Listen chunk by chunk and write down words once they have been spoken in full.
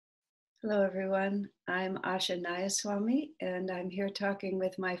Hello, everyone. I'm Asha Nayaswami, and I'm here talking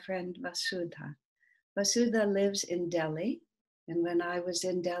with my friend Vasudha. Vasudha lives in Delhi, and when I was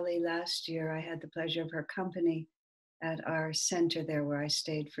in Delhi last year, I had the pleasure of her company at our center there where I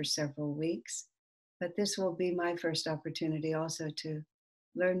stayed for several weeks. But this will be my first opportunity also to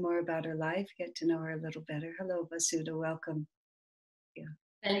learn more about her life, get to know her a little better. Hello, Vasudha. Welcome. Yeah.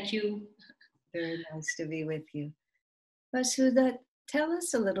 Thank you. Very nice to be with you. Vasudha, tell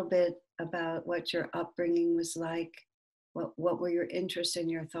us a little bit about what your upbringing was like. What were your interests and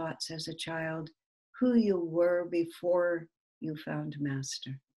your thoughts as a child? Who you were before you found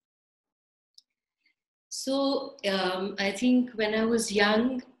Master? So I think when I was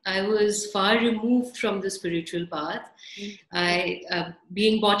young, I was far removed from the spiritual path.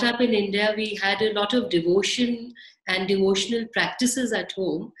 Being brought up in India, we had a lot of devotion and devotional practices at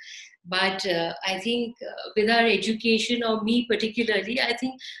home. But I think with our education, or me particularly, I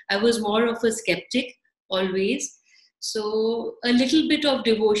think I was more of a skeptic always. So a little bit of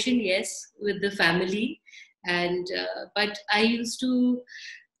devotion, yes, with the family, and but I used to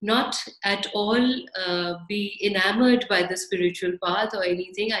not at all be enamored by the spiritual path or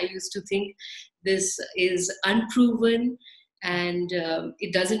anything. I used to think this is unproven and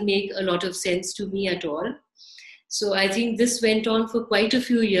it doesn't make a lot of sense to me at all. So I think this went on for quite a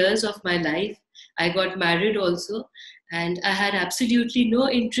few years of my life. I got married also, and I had absolutely no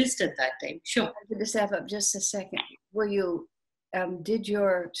interest at that time. Sure. I'm going to step up just a second. Were you, did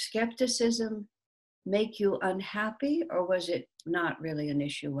your skepticism make you unhappy, or was it not really an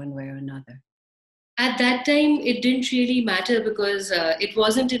issue one way or another? At that time, it didn't really matter because it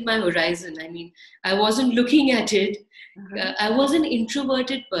wasn't in my horizon. I mean, I wasn't looking at it. I was an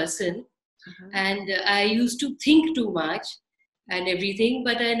introverted person, and I used to think too much and everything,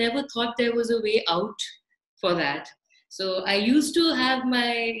 but I never thought there was a way out for that. So I used to have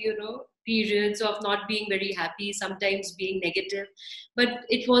my, periods of not being very happy, sometimes being negative, but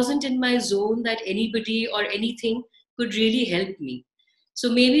it wasn't in my zone that anybody or anything could really help me. So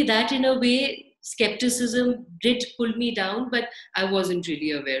maybe that in a way, skepticism did pull me down, but I wasn't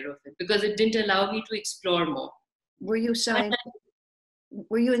really aware of it because it didn't allow me to explore more. Were you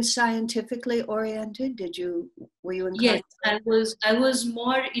scientifically oriented? Were you in? Yes, I was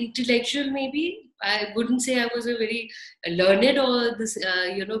more intellectual maybe. I wouldn't say I was a very learned or this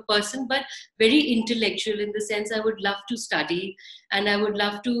person, but very intellectual in the sense I would love to study, and I would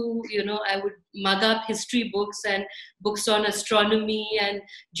love to, I would mug up history books and books on astronomy and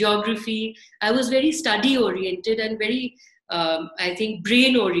geography. I was very study oriented and very I think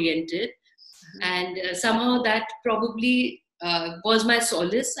brain oriented, and somehow that probably was my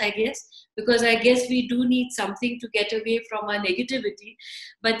solace, I guess, because I guess we do need something to get away from our negativity,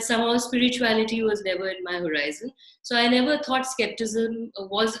 but somehow spirituality was never in my horizon. So I never thought skepticism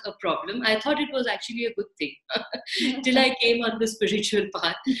was a problem. I thought it was actually a good thing till I came on the spiritual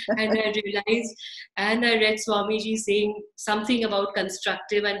path and I realized, and I read Swamiji saying something about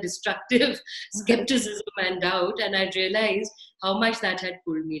constructive and destructive skepticism and doubt, and I realized how much that had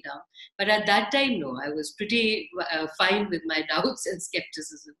pulled me down. But at that time, no, I was pretty fine with my doubts and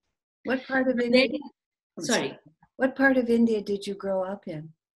skepticism. What part of India? Sorry. What part of India did you grow up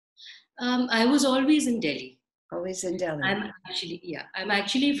in? I was always in Delhi. Always in Delhi. I'm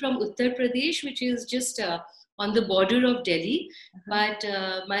actually from Uttar Pradesh, which is just on the border of Delhi. But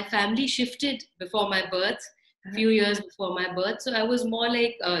my family shifted before my birth, a few years before my birth. So I was more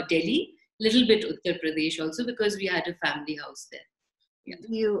like Delhi, little bit Uttar Pradesh also, because we had a family house there. Yeah.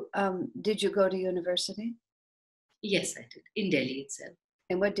 Did you go to university? Yes, I did, in Delhi itself.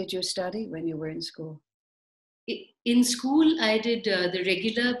 And what did you study when you were in school? In school, I did the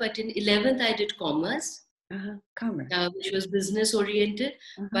regular, but in 11th, I did commerce. Commerce. Which was business oriented.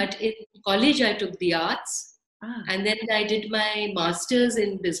 But in college, I took the arts. And then I did my master's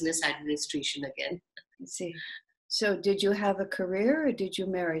in business administration again. I see. So did you have a career, or did you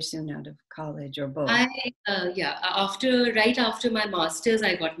marry soon out of college, or both? Right after my master's,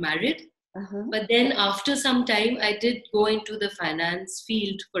 I got married. But then after some time, I did go into the finance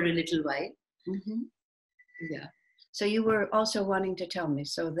field for a little while. Yeah. So you were also wanting to tell me.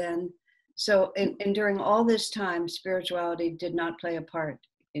 So during all this time, spirituality did not play a part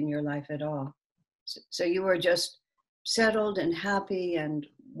in your life at all. So you were just settled and happy and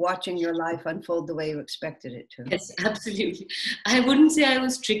watching your life unfold the way you expected it to. Yes, absolutely. I wouldn't say I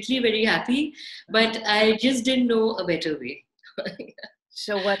was strictly very happy, but I just didn't know a better way.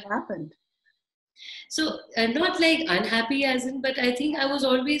 So what happened? So not like unhappy as in, but I think I was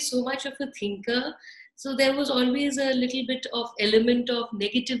always so much of a thinker So there was always a little bit of element of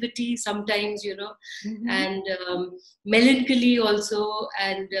negativity sometimes, and melancholy also,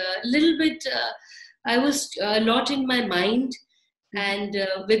 and a little bit, I was a lot in my mind. And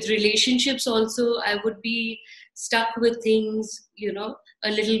with relationships also, I would be stuck with things,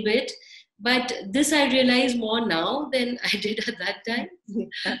 a little bit. But this I realize more now than I did at that time.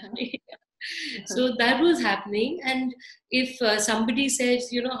 So that was happening. And if somebody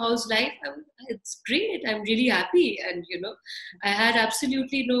says, how's life, it's great, I'm really happy. And I had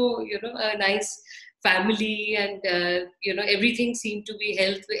absolutely no, a nice family, and everything seemed to be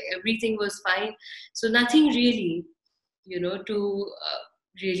healthy, everything was fine. So nothing really, to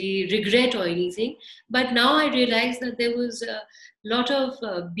really regret or anything. But now I realize that there was a lot of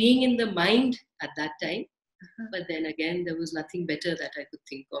being in the mind at that time. But then again, there was nothing better that I could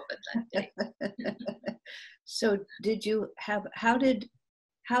think of at that time. So how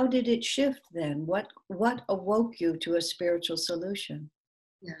did it shift then? What awoke you to a spiritual solution?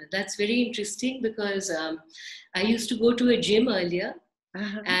 Yeah, that's very interesting, because I used to go to a gym earlier,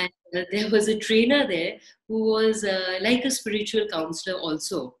 and there was a trainer there who was like a spiritual counselor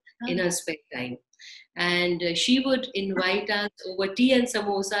also in her spare time. And she would invite us over tea and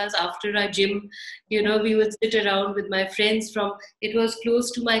samosas after our gym. We would sit around with my friends from, it was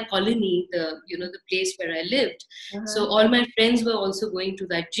close to my colony, the place where I lived. So all my friends were also going to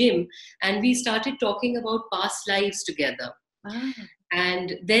that gym, and we started talking about past lives together.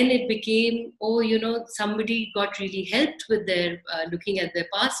 And then it became, somebody got really helped with their looking at their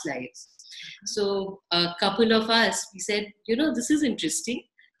past lives. So a couple of us, we said, this is interesting.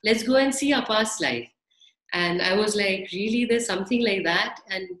 Let's go and see our past life. And I was like, really, there's something like that?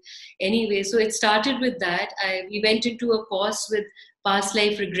 And anyway, so it started with that. We went into a course with past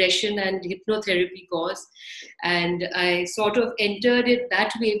life regression and hypnotherapy course. And I sort of entered it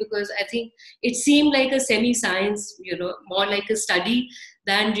that way because I think it seemed like a semi-science, more like a study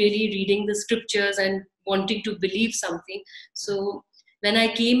than really reading the scriptures and wanting to believe something. So when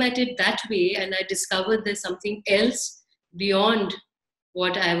I came at it that way and I discovered there's something else beyond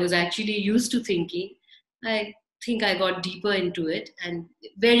what I was actually used to thinking, I think I got deeper into it, and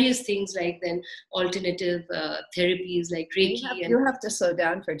various things like then alternative therapies like Reiki. You have to slow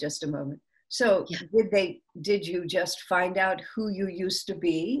down for just a moment. So did you just find out who you used to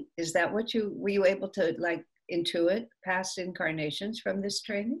be? Is that what were you able to like intuit past incarnations from this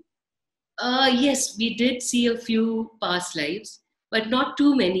training? Yes, we did see a few past lives, but not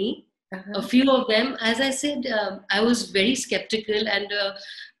too many. A few of them, as I said, I was very skeptical and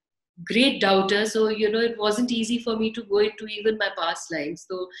great doubter, so it wasn't easy for me to go into even my past lives.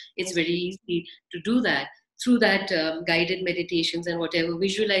 So it's very easy to do that through that guided meditations and whatever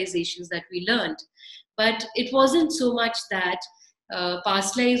visualizations that we learned. But it wasn't so much that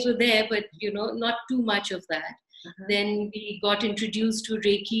past lives were there, but not too much of that. Then we got introduced to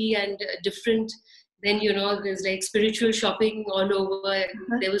Reiki and different. Then there's like spiritual shopping all over.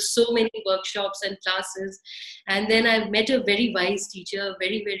 There was so many workshops and classes, and then I met a very wise teacher.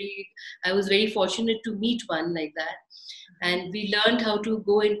 I was very fortunate to meet one like that, and we learned how to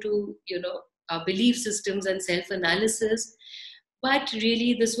go into our belief systems and self-analysis. But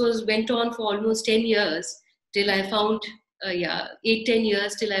really, this went on for almost 10 years till I found 8-10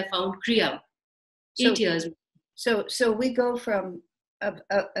 years till I found Kriya. 8 years. So we go from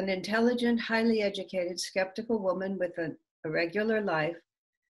an intelligent, highly educated, skeptical woman with a regular life,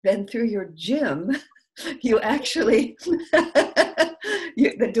 then through your gym, you actually,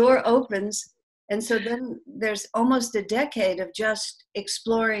 the door opens. And so then there's almost a decade of just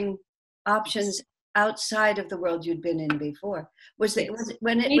exploring options outside of the world you'd been in before. Was any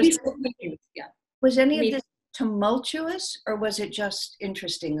of this tumultuous, or was it just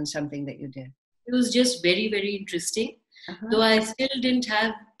interesting and something that you did? It was just very, very interesting. Though I still didn't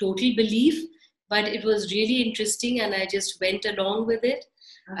have total belief, but it was really interesting and I just went along with it.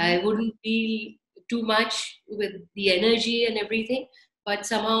 I wouldn't feel too much with the energy and everything, but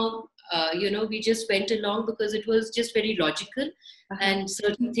somehow, we just went along because it was just very logical and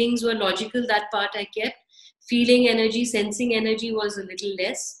certain things were logical. That part I kept. Feeling energy, sensing energy was a little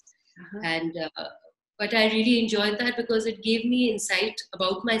less. And but I really enjoyed that because it gave me insight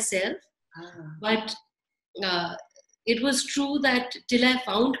about myself. But it was true that till I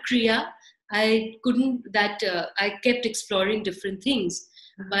found Kriya, I kept exploring different things.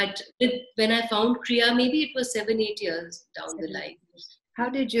 But when I found Kriya, maybe it was 7-8 years down the line. How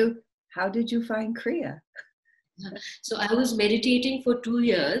did you find Kriya? So I was meditating for 2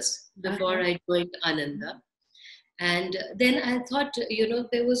 years before I joined Ananda. And then I thought,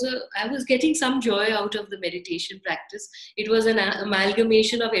 I was getting some joy out of the meditation practice. It was an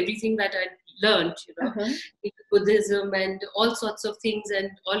amalgamation of everything that I'd learned, Uh-huh. into Buddhism and all sorts of things, and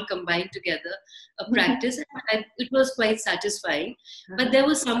all combined together, a practice. And it was quite satisfying. But Uh-huh. there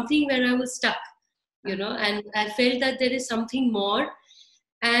was something where I was stuck, Uh-huh. and I felt that there is something more.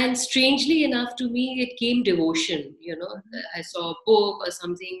 And strangely enough, to me, it came devotion. I saw a book or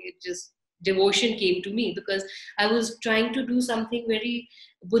something, it just devotion came to me, because I was trying to do something very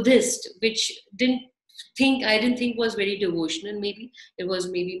Buddhist, which I didn't think was very devotional. Maybe it was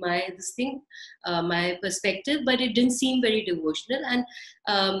maybe my this thing, my perspective, but it didn't seem very devotional. And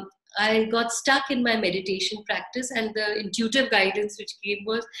I got stuck in my meditation practice, and the intuitive guidance which came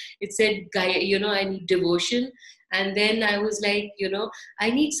was, it said, I need devotion. And then I was like,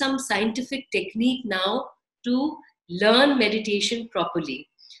 I need some scientific technique now to learn meditation properly.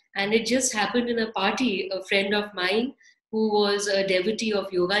 And it just happened in a party. A friend of mine who was a devotee of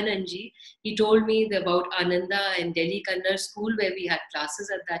Yogananji, he told me about Ananda and Delhi Kannada school, where we had classes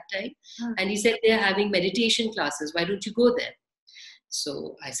at that time. Uh-huh. And he said, they're having meditation classes. Why don't you go there?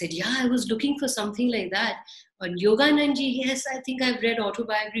 So I said, yeah, I was looking for something like that. On Yogananji, yes, I think I've read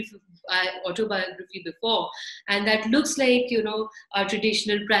autobiography before. And that looks like, our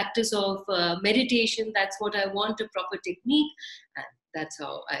traditional practice of meditation. That's what I want, a proper technique. And that's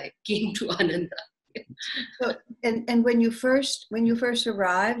how I came to Ananda. So, and when you first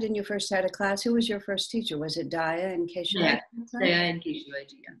arrived and you first had a class, who was your first teacher? Was it Daya and Keshav? Daya and Keshav,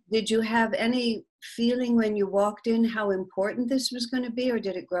 yeah. Did you have any feeling when you walked in how important this was going to be, or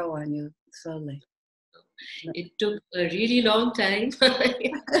did it grow on you slowly? It took a really long time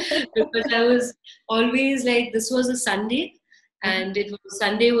because I was always like, this was a Sunday, and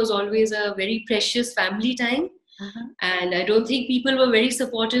Sunday was always a very precious family time. Uh-huh. And I don't think people were very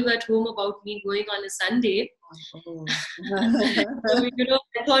supportive at home about me going on a Sunday. Oh. So,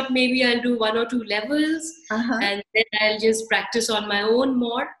 I thought maybe I'll do 1 or 2 levels, and then I'll just practice on my own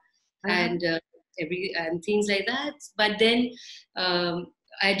more, and things like that. But then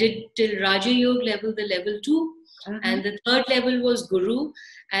I did till Raja Yoga level, the level 2, and the 3rd level was Guru,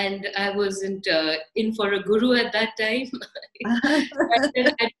 and I wasn't in for a Guru at that time. I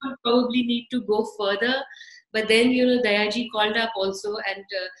said, I don't probably need to go further. But then, Dayaji called up also, and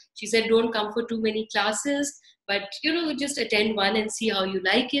she said, don't come for too many classes, but, just attend one and see how you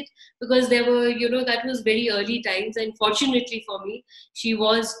like it. Because there were, that was very early times. And fortunately for me, she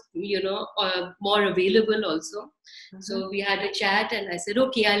was, more available also. So we had a chat, and I said,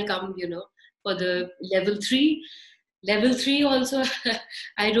 okay, I'll come, for the level 3. Level 3 also,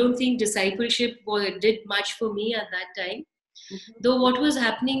 I don't think discipleship did much for me at that time. Though what was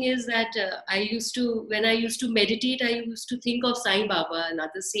happening is that when I used to meditate, I used to think of Sai Baba,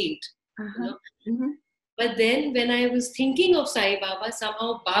 another saint. But then when I was thinking of Sai Baba,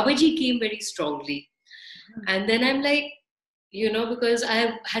 somehow Babaji came very strongly. And then I'm like, because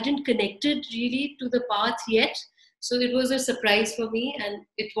I hadn't connected really to the path yet. So it was a surprise for me. And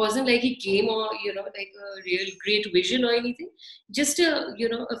it wasn't like he came or, like a real great vision or anything. Just a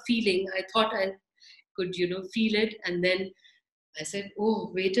feeling. I thought I could, feel it. And then I said,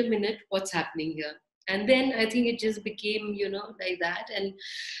 oh, wait a minute, what's happening here? And then I think it just became, like that. And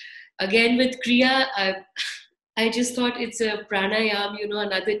again with Kriya, I just thought it's a pranayam,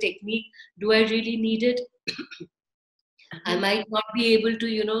 another technique. Do I really need it? I might not be able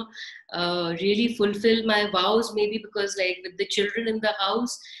to, really fulfill my vows, maybe because like with the children in the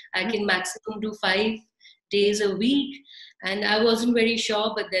house, I can maximum do 5 days a week. And I wasn't very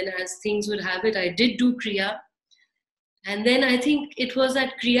sure, but then as things would have it, I did do Kriya. And then I think it was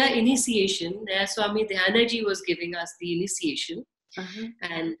that Kriya initiation. Nayaswami Dhyanaji was giving us the initiation.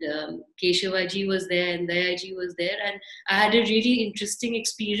 And Keshavaji was there and Dayaji was there. And I had a really interesting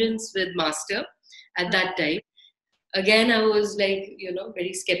experience with Master at that time. Again, I was like,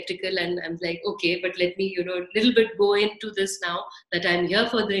 very skeptical, and I'm like, okay, but let me, a little bit go into this now that I'm here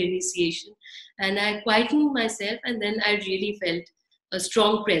for the initiation. And I quietened myself, and then I really felt a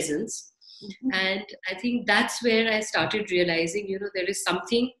strong presence. And I think that's where I started realizing, there is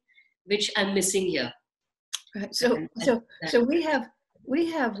something which I'm missing here. Right. So we have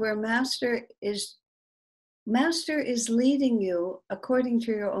where Master is leading you according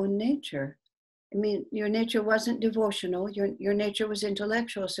to your own nature. I mean, your nature wasn't devotional. Your nature was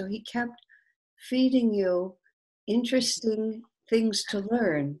intellectual. So he kept feeding you interesting things to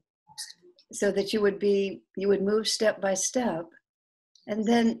learn, so that you would move step by step. And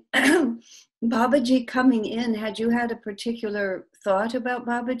then Babaji coming in, had you had a particular thought about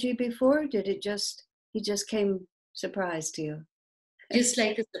Babaji before? Did he just came surprise to you? just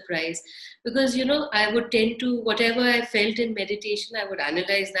like a surprise. Because, I would tend to, whatever I felt in meditation, I would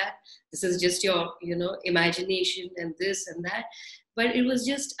analyze that. This is just your, imagination and this and that. But it was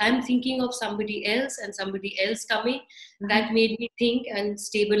just, I'm thinking of somebody else and somebody else coming. That made me think and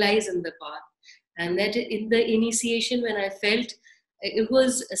stabilize in the path. And that in the initiation, when I felt, it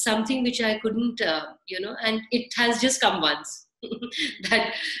was something which I couldn't, and it has just come once.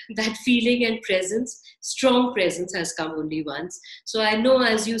 that that feeling and presence, strong presence, has come only once. So I know,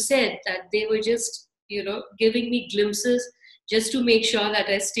 as you said, that they were just, giving me glimpses just to make sure that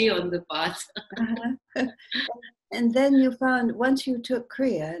I stay on the path. And then you found, once you took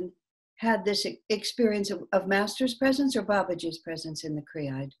Kriya and had this experience of Master's presence or Babaji's presence in the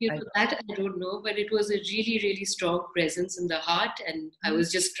Kriya? That I don't know, but it was a really, really strong presence in the heart. And I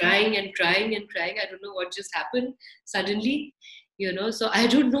was just crying and crying and crying. I don't know what just happened suddenly, so I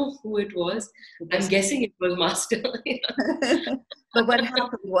don't know who it was. I'm guessing it was Master. But what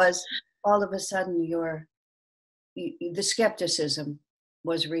happened was, all of a sudden, the skepticism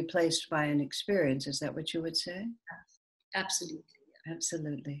was replaced by an experience. Is that what you would say? Absolutely.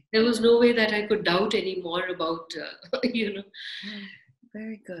 Absolutely. There was no way that I could doubt anymore about,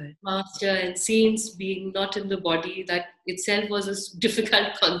 Very good. Master and saints being not in the body. That itself was a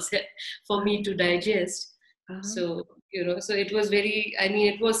difficult concept for me to digest. So, so it was very,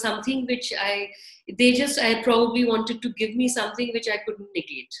 it was something which I probably wanted to give me something which I couldn't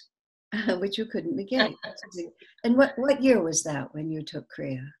negate. Which you couldn't negate. And what year was that when you took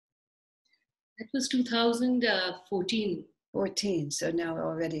Kriya? That was 2014. 14, so now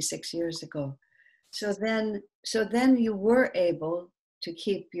already 6 years ago. So then you were able to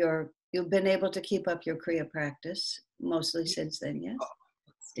you've been able to keep up your Kriya practice mostly since then, yes?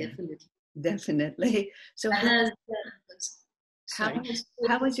 Definitely. So how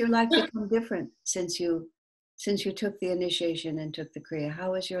has your life become different since you took the initiation and took the Kriya?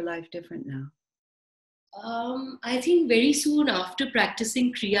 How is your life different now? I think very soon after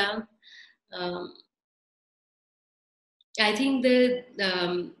practicing Kriya, I think the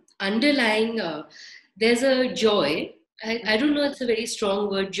underlying, there's a joy. I don't know, it's a very strong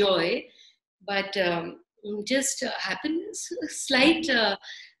word, joy, but just happiness, slight,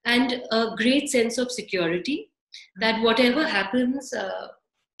 and a great sense of security that whatever happens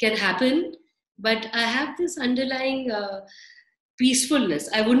can happen. But I have this underlying peacefulness.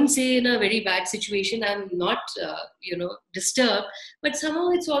 I wouldn't say in a very bad situation I'm not, disturbed, but somehow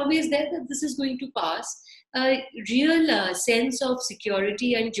it's always there that this is going to pass. A real sense of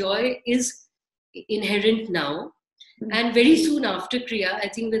security and joy is inherent now. And very soon after Kriya, I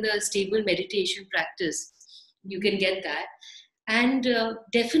think with a stable meditation practice, you can get that. And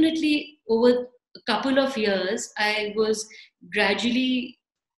definitely over a couple of years, I was gradually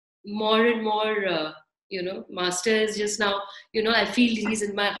more and more, Master is just now, I feel he's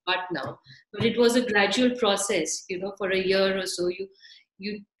in my heart now. But it was a gradual process, for a year or so.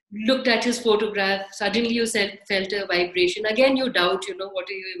 You looked at his photograph, suddenly you felt a vibration. Again, you doubt, what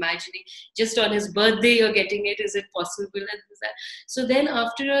are you imagining? Just on his birthday, you're getting it. Is it possible? And that. So then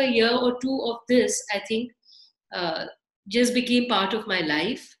after a year or two of this, I think just became part of my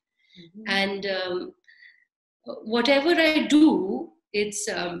life. And whatever I do, it's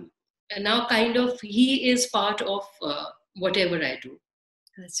now kind of, he is part of whatever I do.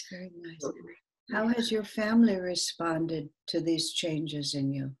 That's very nice. How has your family responded to these changes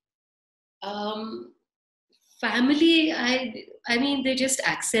in you? Family, I mean, they just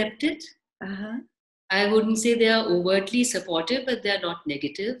accept it. I wouldn't say they are overtly supportive, but they are not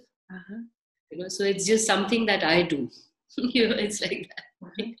negative. So it's just something that I do. It's like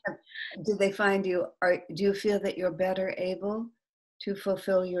that. Do they find do you feel that you're better able to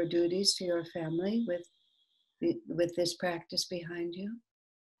fulfill your duties to your family with this practice behind you?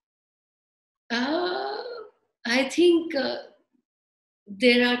 I think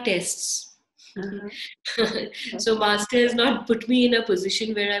there are tests. So Master has not put me in a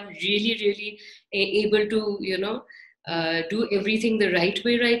position where I'm really, really able to, do everything the right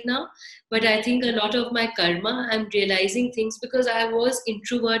way right now. But I think a lot of my karma, I'm realizing things because I was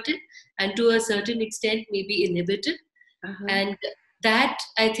introverted and to a certain extent maybe inhibited. And that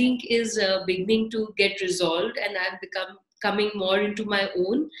I think is beginning to get resolved, and I've coming more into my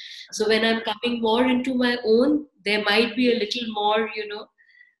own. So when I'm coming more into my own, there might be a little more,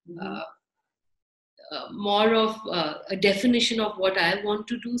 more of a definition of what I want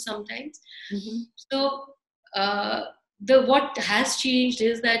to do sometimes. So what has changed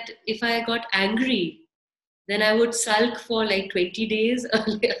is that if I got angry, then I would sulk for like 20 days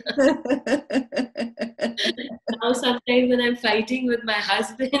earlier. Now sometimes when I'm fighting with my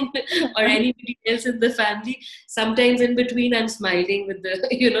husband or anybody else in the family, sometimes in between I'm smiling with the,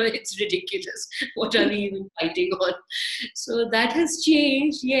 it's ridiculous. What are we even fighting on? So that has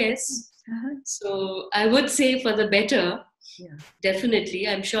changed, yes. So I would say for the better, definitely.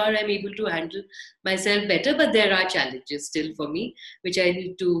 I'm sure I'm able to handle myself better, but there are challenges still for me, which I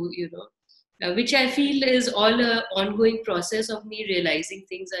need to, which I feel is all an ongoing process of me realizing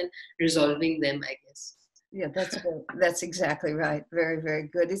things and resolving them, I guess. Yeah, that's exactly right. Very, very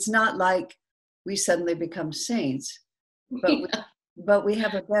good. It's not like we suddenly become saints, but we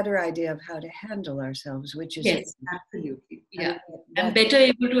have a better idea of how to handle ourselves, which is yes, absolutely. Yeah, I'm better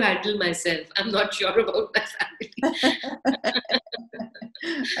able to handle myself. I'm not sure about my family.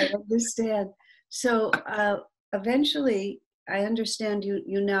 I understand. So eventually, I understand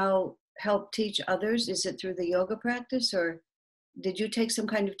you now help teach others. Is it through the yoga practice, or did you take some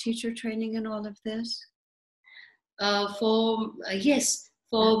kind of teacher training in all of this? Yes,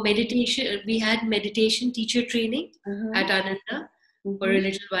 for meditation, we had meditation teacher training at Ananda for a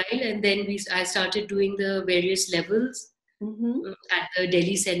little while, and then I started doing the various levels at the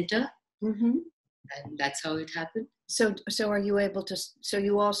Delhi center, and that's how it happened. So are you able to? So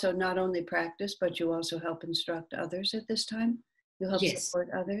you also not only practice, but you also help instruct others at this time. You help support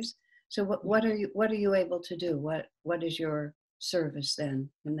others. So what are you able to do? What is your service then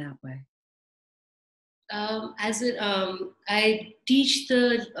in that way? I teach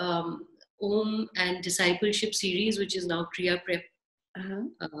the Om and Discipleship series, which is now Kriya Prep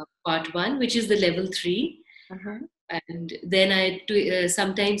Part 1, which is the level 3. And then I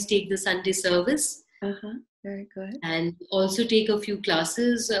sometimes take the Sunday service. Very good. And also take a few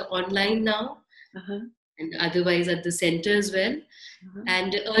classes online now. And otherwise at the center as well.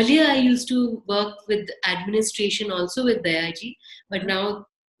 And earlier I used to work with administration also with Babaji, but now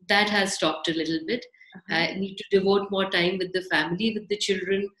that has stopped a little bit. I need to devote more time with the family, with the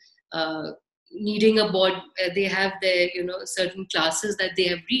children, needing a board. They have their, certain classes that they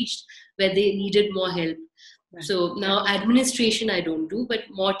have reached where they needed more help. So now administration I don't do, but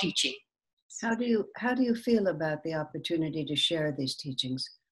more teaching. How do you feel about the opportunity to share these teachings?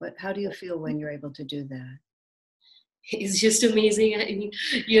 How do you feel when you're able to do that? It's just amazing. I mean,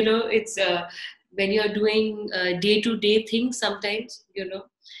 it's when you're doing day-to-day things, sometimes,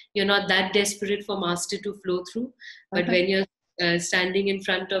 you're not that desperate for master to flow through. But when you're standing in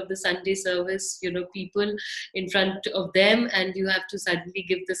front of the Sunday service, people in front of them, and you have to suddenly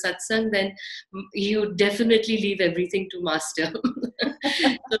give the satsang, then you definitely leave everything to master.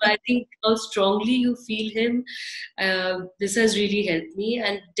 So I think how strongly you feel him, this has really helped me,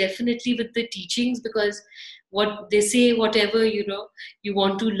 and definitely with the teachings, because what they say, whatever you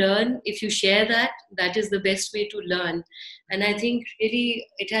want to learn, if you share that is the best way to learn. And I think really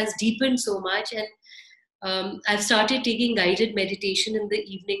it has deepened so much. And I've started taking guided meditation in the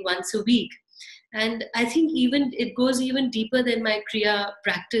evening once a week, and I think even it goes even deeper than my Kriya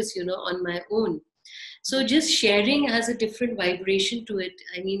practice, on my own. So just sharing has a different vibration to it.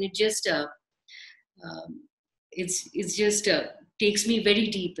 I mean, it just it's just takes me very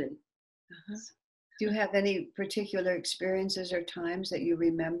deep in. Do you have any particular experiences or times that you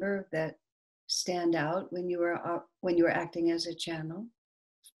remember that stand out when you were acting as a channel?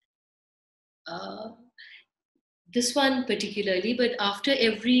 This one particularly, but after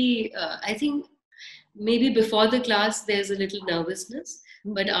every, I think maybe before the class there's a little nervousness,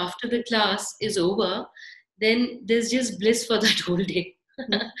 but after the class is over, then there's just bliss for that whole day.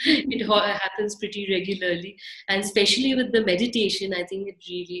 It happens pretty regularly, and especially with the meditation, I think it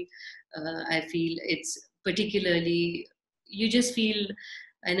really, I feel it's particularly, you just feel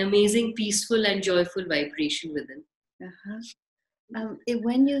an amazing, peaceful and joyful vibration within.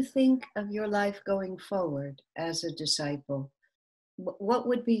 When you think of your life going forward as a disciple, what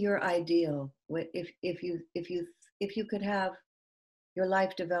would be your ideal if you could have your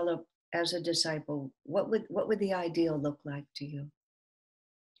life develop as a disciple? What would the ideal look like to you?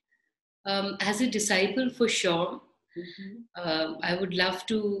 As a disciple, for sure, I would love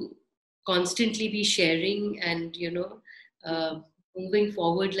to constantly be sharing and moving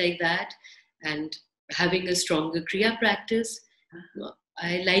forward like that, and having a stronger Kriya practice.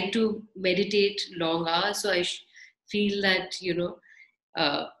 I like to meditate long hours, so I feel that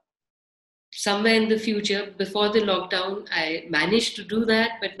somewhere in the future, before the lockdown, I managed to do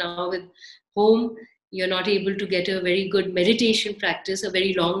that, but now with home, you're not able to get a very good meditation practice, a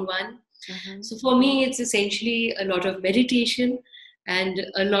very long one. So for me, it's essentially a lot of meditation and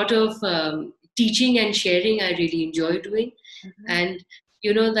a lot of teaching and sharing I really enjoy doing. And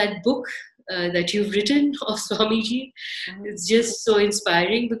that book, that you've written of Swamiji. It's just so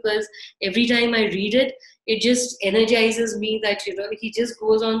inspiring because every time I read it, it just energizes me that, he just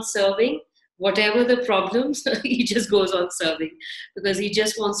goes on serving whatever the problems, he just goes on serving because he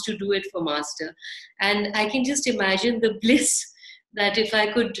just wants to do it for Master. And I can just imagine the bliss that if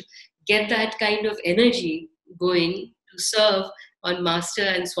I could get that kind of energy going to serve on Master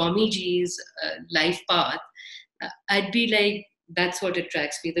and Swamiji's life path, I'd be like, that's what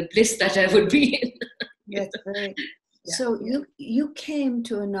attracts me, the bliss that I would be in. That's great. Yeah. So you came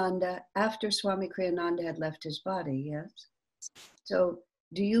to Ananda after Swami Kriyananda had left his body, yes? So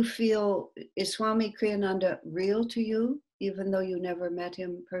do you feel, is Swami Kriyananda real to you, even though you never met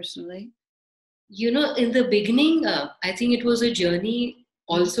him personally? In the beginning, I think it was a journey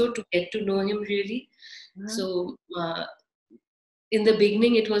also to get to know him really. So in the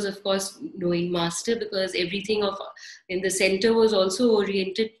beginning, it was, of course, knowing Master, because everything in the center was also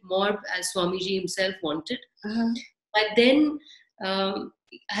oriented more as Swamiji himself wanted. But then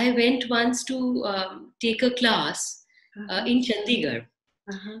I went once to take a class in Chandigarh.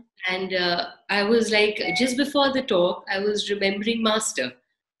 And I was like, just before the talk, I was remembering Master,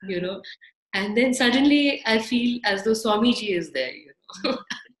 and then suddenly I feel as though Swamiji is there,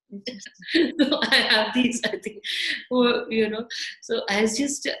 So I have these, I think, so I was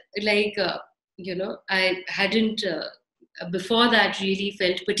just like, I hadn't, before that, really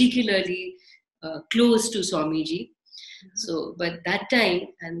felt particularly close to Swamiji. So, but that time,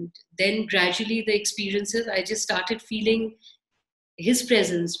 and then gradually the experiences, I just started feeling his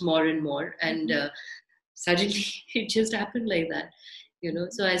presence more and more. And suddenly it just happened like that,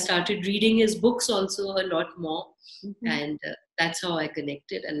 So I started reading his books also a lot more. And that's how I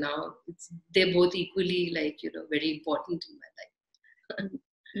connected. And now they're both equally very important in my life.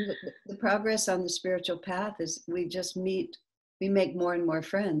 The progress on the spiritual path is we just meet, we make more and more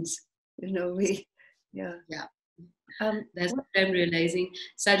friends. Yeah. That's what I'm realizing.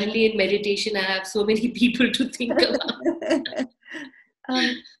 Suddenly in meditation, I have so many people to think about.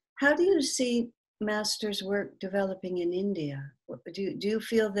 How do you see Master's work developing in India? Do you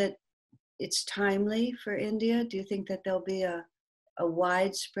feel that it's timely for India? Do you think that there'll be a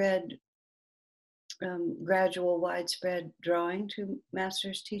widespread, gradual, widespread drawing to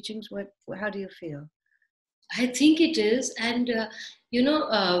Master's teachings? How do you feel? I think it is. And,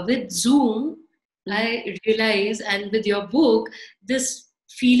 with Zoom, I realize, and with your book, this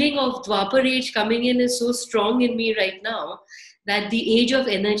feeling of Dwapar age coming in is so strong in me right now that the age of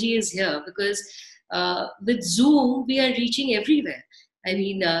energy is here, because with Zoom, we are reaching everywhere. I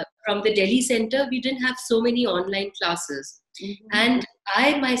mean, from the Delhi center, we didn't have so many online classes. And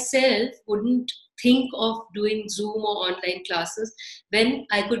I myself wouldn't think of doing Zoom or online classes when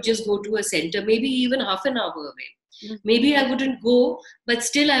I could just go to a center, maybe even half an hour away. Maybe I wouldn't go, but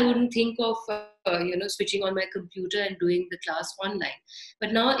still I wouldn't think of, switching on my computer and doing the class online.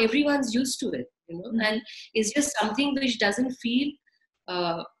 But now everyone's used to it, and it's just something which doesn't feel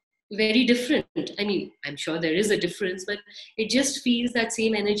very different. I mean, I'm sure there is a difference, but it just feels that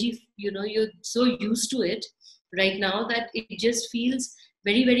same energy, you're so used to it right now that it just feels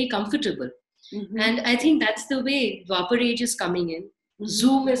very, very comfortable. And I think that's the way Dwapar age is coming in.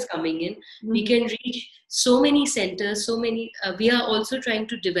 Zoom is coming in. We can reach so many centers, we are also trying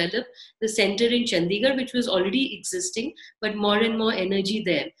to develop the center in Chandigarh, which was already existing, but more and more energy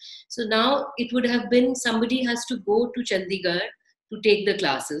there. So now it would have been somebody has to go to Chandigarh to take the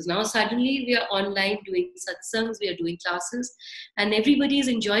classes. Now suddenly we are online doing satsangs, we are doing classes, and everybody is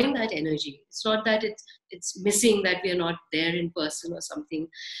enjoying that energy. It's not that it's missing, that we are not there in person or something.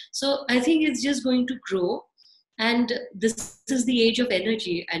 So I think it's just going to grow, and this is the age of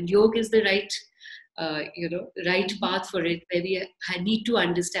energy, and yoga is the right right path for it, where we need to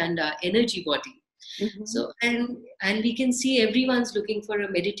understand our energy body. So and we can see everyone's looking for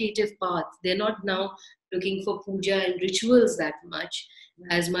a meditative path. They're not now looking for puja and rituals that much,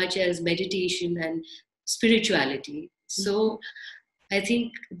 as much as meditation and spirituality. So I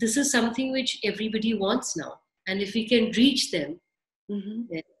think this is something which everybody wants now. And if we can reach them,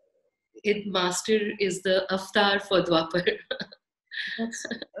 then Master is the avatar for Dwapar.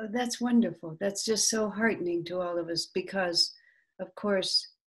 That's wonderful. That's just so heartening to all of us, because, of course,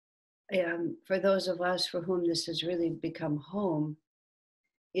 for those of us for whom this has really become home,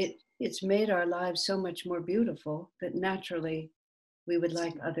 it's made our lives so much more beautiful that naturally we would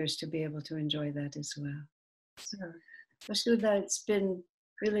like others to be able to enjoy that as well. So, Vasudha, it's been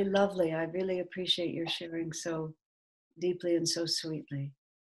really lovely. I really appreciate your sharing so deeply and so sweetly.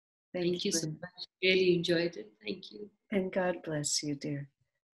 Thank you so much. Really enjoyed it. Thank you. And God bless you, dear.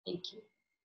 Thank you.